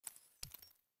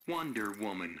Wonder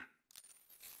Woman.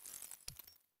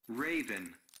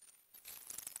 Raven.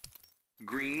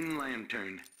 Green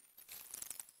Lantern.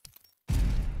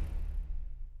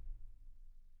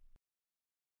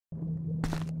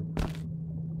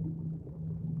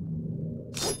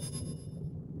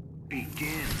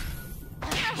 Begin.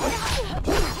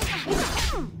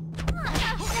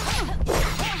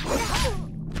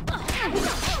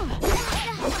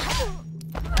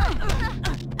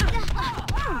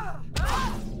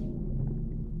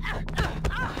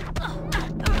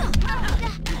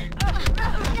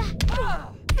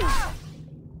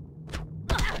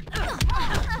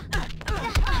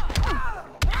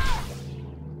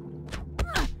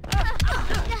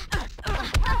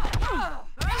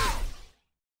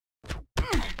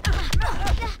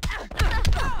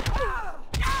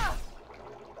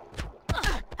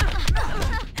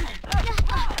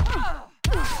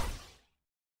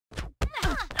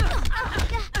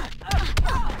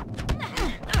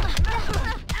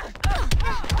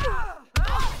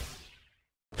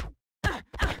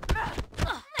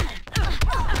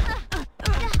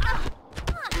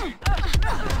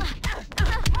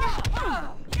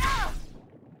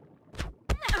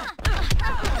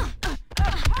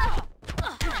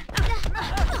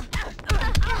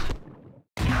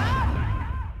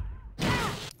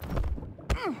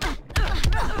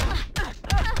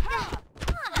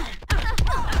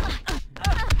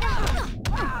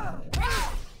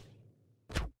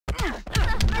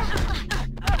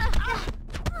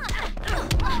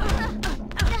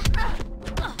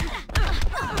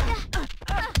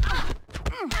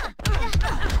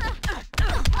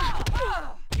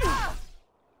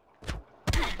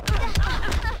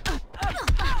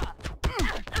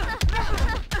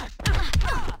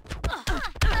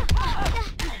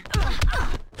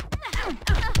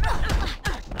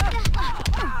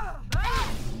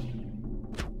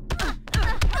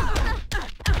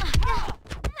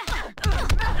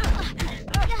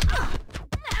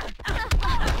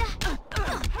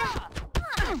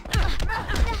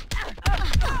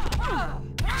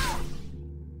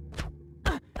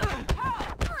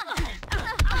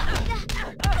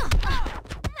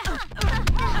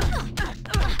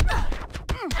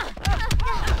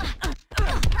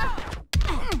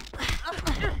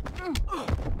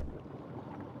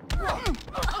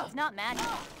 It's not magic.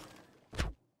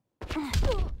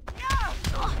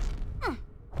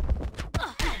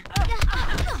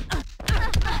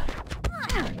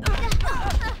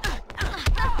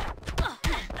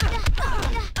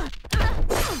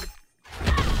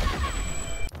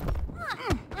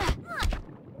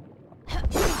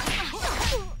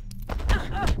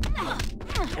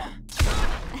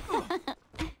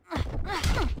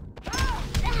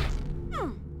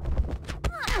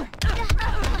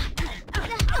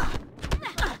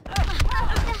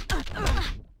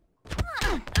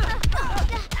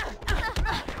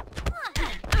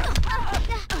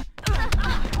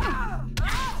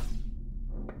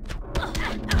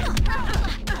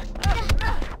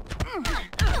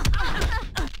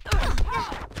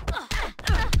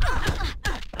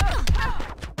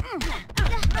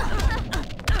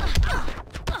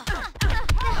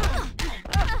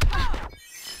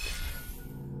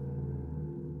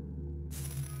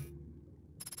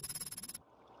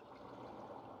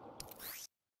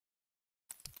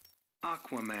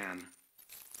 Aquaman.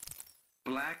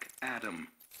 Black Adam.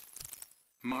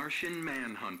 Martian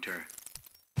Manhunter.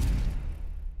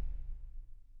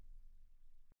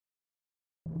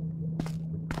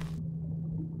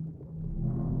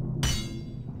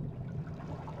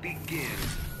 Begin.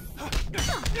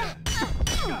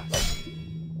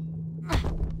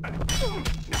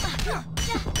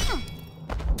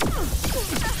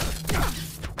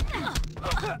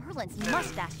 Merlin's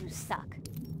mustaches suck.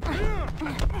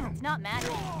 It's not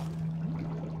magic.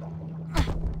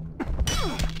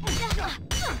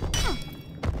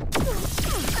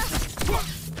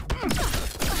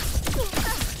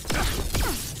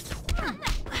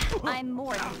 I'm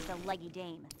more than just a leggy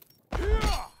dame.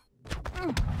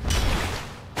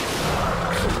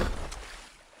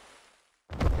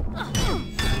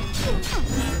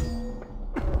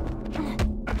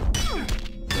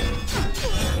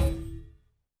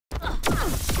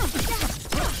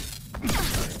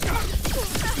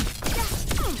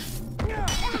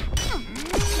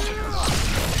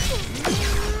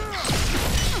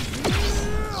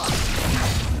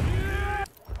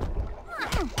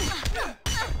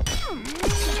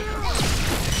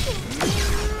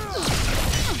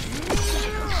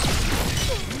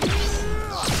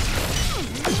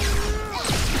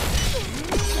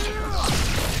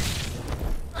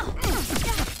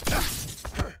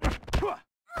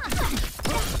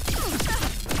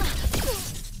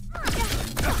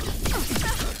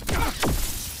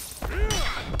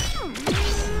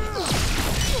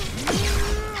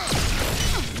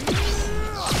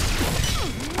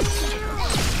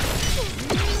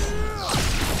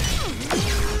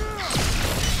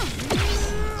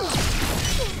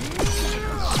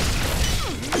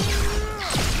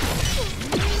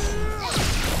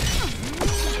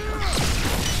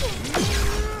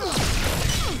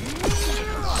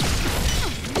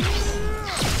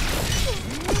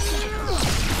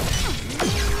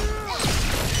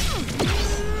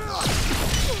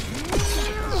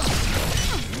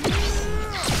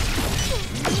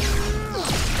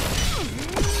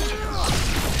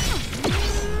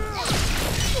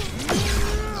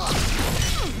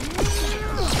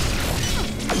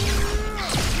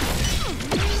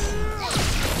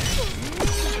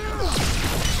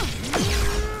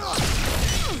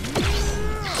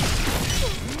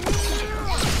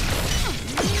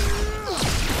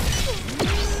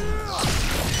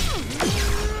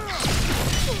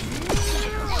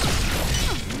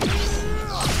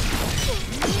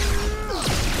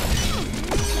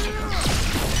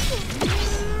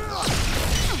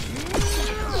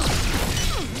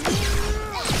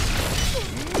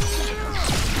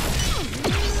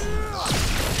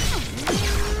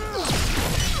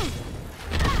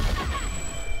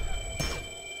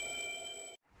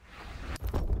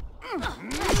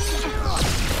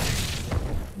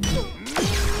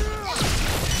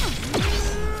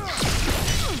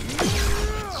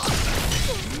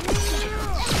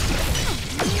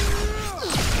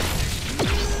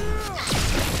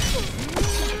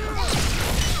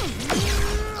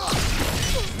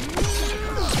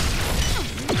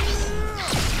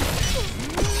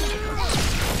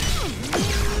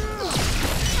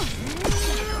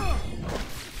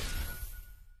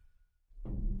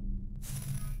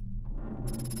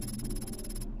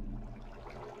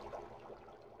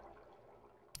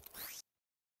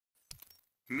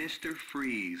 Mr.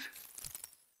 Freeze.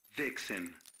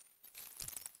 Vixen.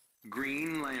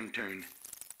 Green Lantern.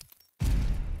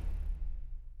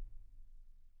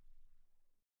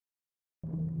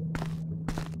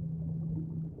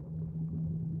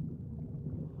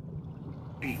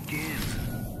 Begin.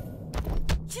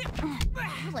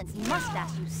 Roland's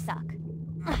mustache, you suck.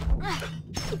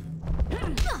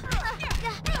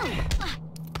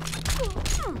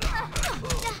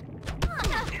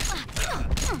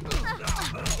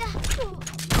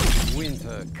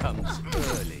 Winter comes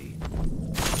early.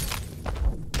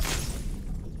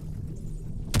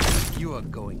 You are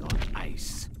going on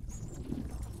ice.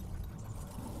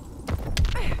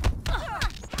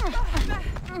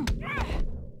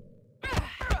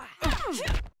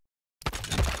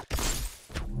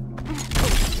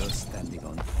 You're standing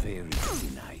on very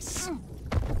thin ice.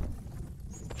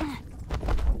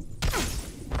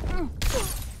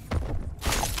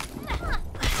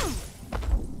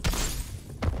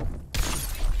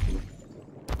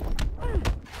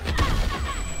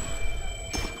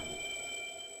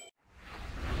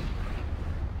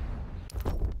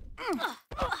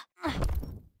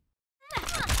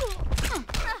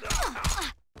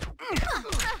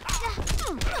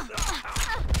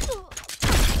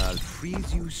 I'll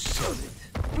freeze you solid.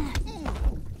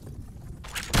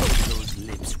 Those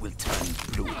lips will turn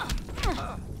blue.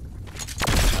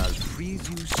 I'll freeze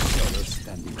you solid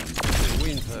standing on the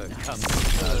winter comes.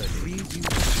 I'll freeze you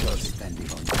solid standing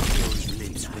on those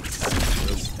lips will turn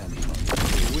blue standing on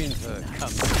the winter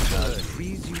comes. I'll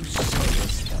freeze you solid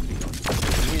standing on the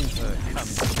winter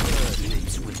comes. Those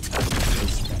lips will turn blue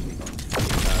standing on.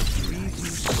 I'll freeze you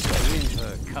solid.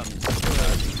 Winter comes.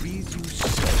 I'll freeze you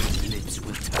solid. Lips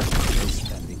will turn blue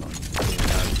standing on.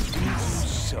 I'll freeze you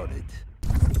solid.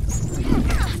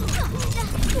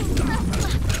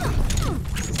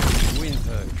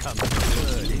 Winter comes,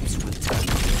 lips will turn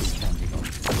blue standing on.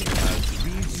 I'll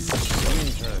freeze you solid.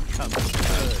 Winter comes,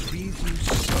 I'll freeze you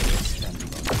solid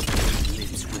standing on.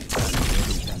 Lips will turn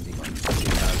blue standing on.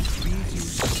 I'll freeze you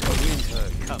solid. Winter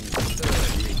comes,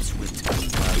 lips will turn.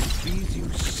 I'll freeze you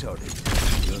solid.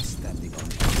 You're standing on.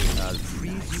 I'll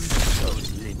freeze you solid.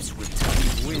 Lips will turn.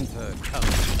 Winter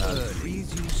comes, I'll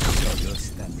freeze you solid. You're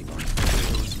standing on.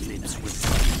 Those lips will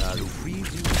turn. I'll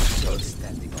freeze you solid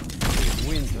standing on.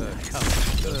 Winter comes,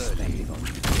 standing on.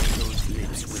 Those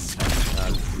lips will turn.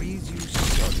 I'll freeze you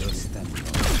solid. You're standing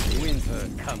on. Winter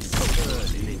comes,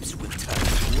 lips will turn.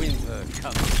 Winter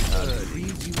comes, I'll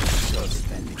freeze you solid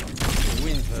standing on.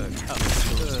 Winter comes,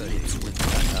 lips will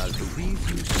turn. I'll freeze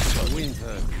you solid.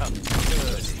 Winter comes,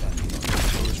 standing on.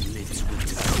 Those lips will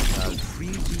turn. I'll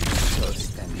freeze you solid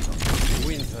standing on.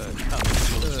 Winter comes,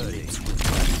 lips will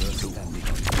turn. You're standing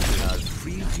on. I'll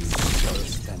freeze you solid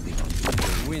standing on.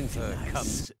 Winter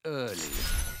comes early.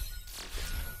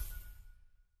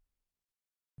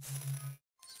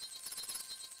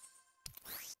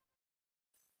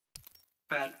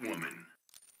 Batwoman.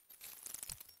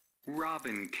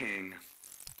 Robin King.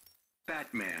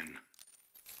 Batman.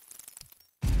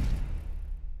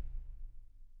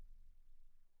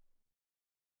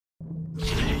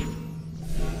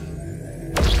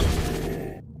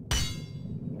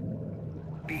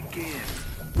 Begin.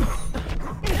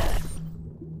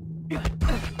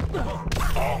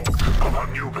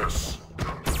 Anubis.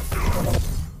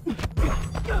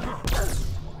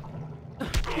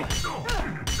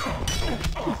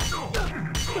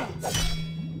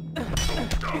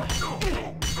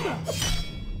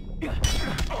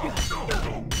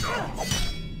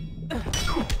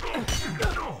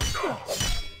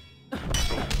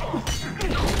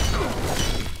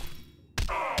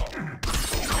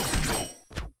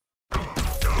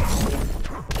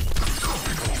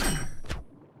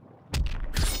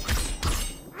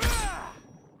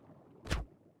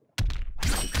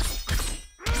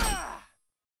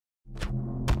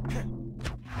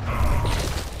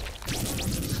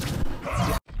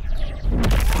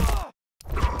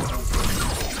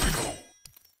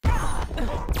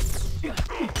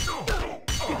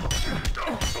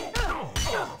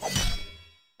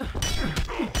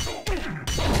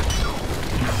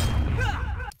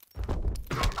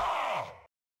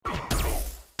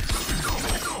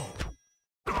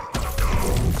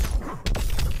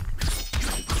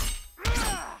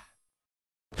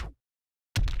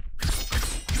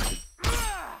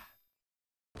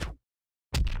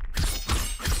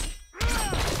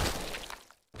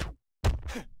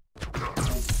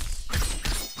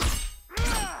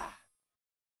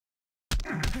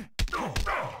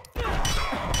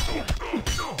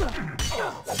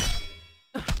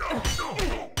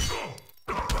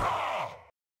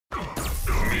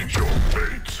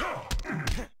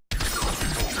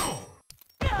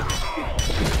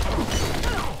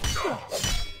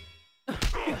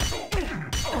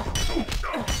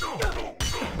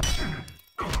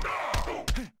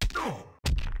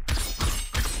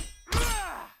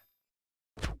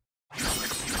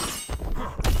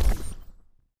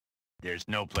 There's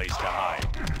no place to hide.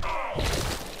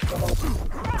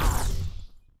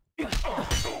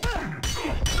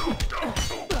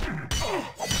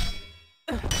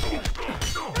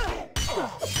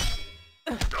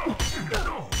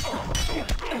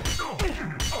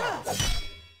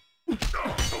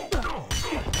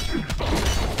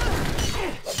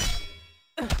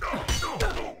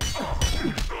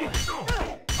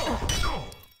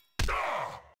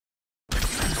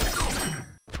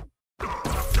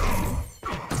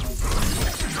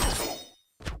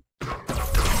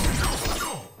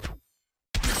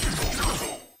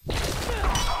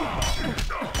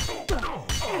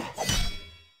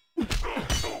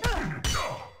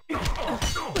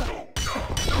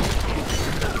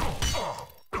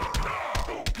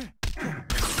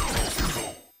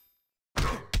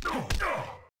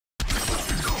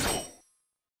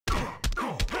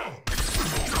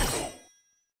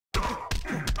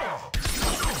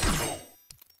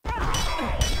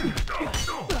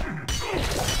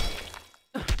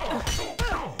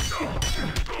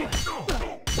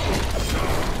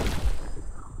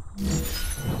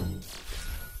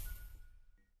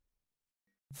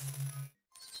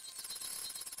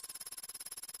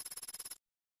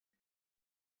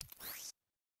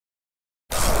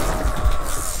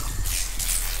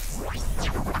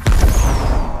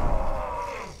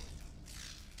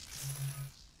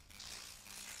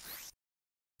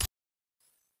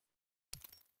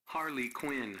 Harley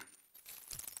Quinn,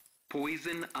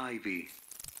 Poison Ivy,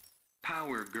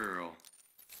 Power Girl,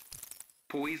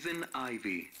 Poison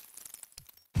Ivy.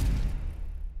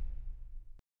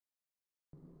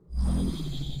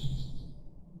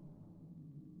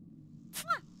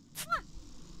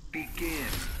 Begin.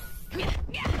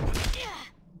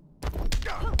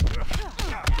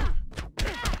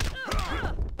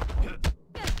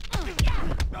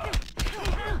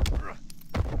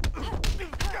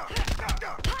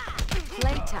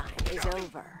 Playtime is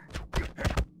over.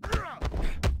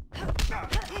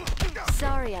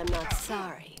 Sorry, I'm not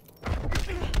sorry.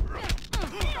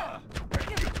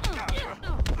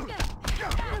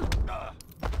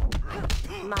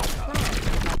 My plan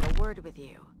is like a word with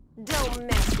you. Don't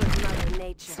mess with Mother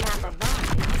Nature. Snap a vine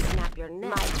and I'll snap your neck.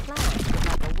 My plan is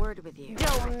like a word with you.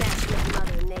 Don't mess with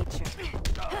Mother Nature.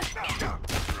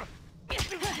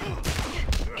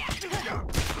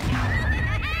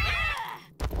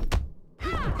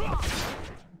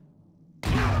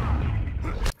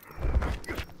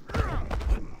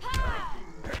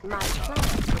 My plan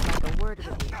is like a word with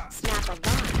you. Snap a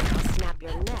vine and I'll snap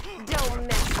your neck. Don't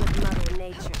mess with Mother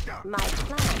Nature. My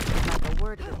plan is like a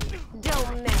word with you.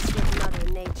 Don't mess with Mother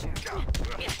Nature.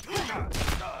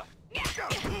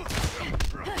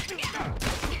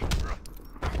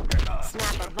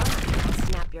 Snap a vine and I'll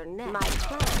snap your neck. My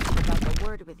plan is like a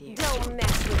word with you. Don't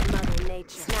mess with Mother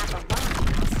Nature. Snap a vine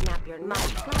and I'll snap your neck. My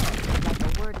plan is like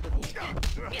a word with you.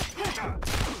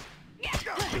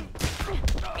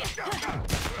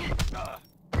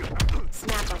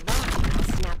 Snap a vine and I'll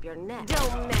snap your neck.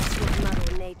 Don't mess with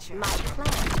Mother Nature. My plan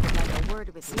is like a word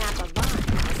with you. Snap a vine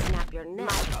and I'll snap your neck.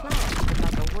 My plan is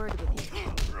like a word with you.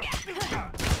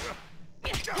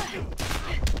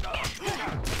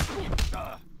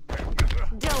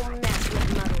 Don't mess with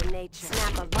Mother Nature.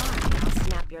 Snap a vine and I'll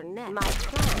snap your neck. My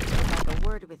plan is like a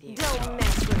word with you. Don't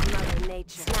mess with Mother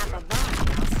Nature. Snap a vine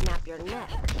and I'll snap your neck.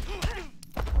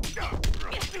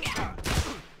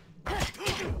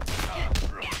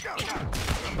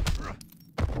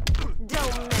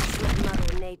 Don't mess with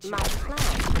Mother Nature. My plan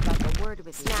is like a word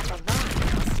with you. Snap a vine and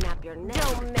I'll snap your neck.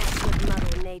 Don't mess with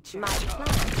Mother Nature. My plan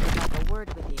is like a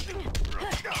word with you.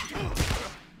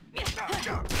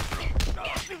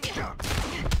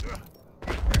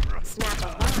 Snap a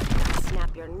vine and I'll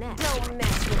snap your neck. Don't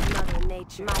mess with Mother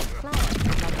Nature. My plan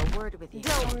is like a word with you.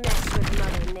 Don't mess with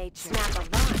Mother Nature. Snap a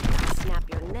vine and I'll snap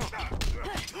your neck.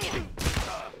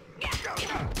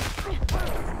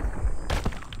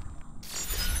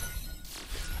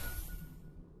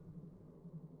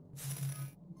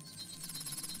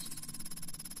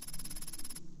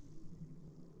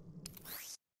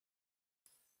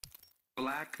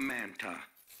 Black Manta,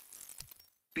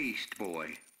 Beast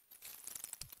Boy,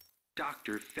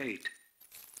 Dr. Fate.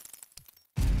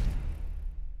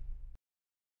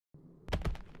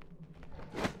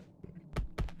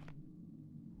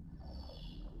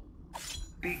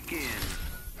 Begin.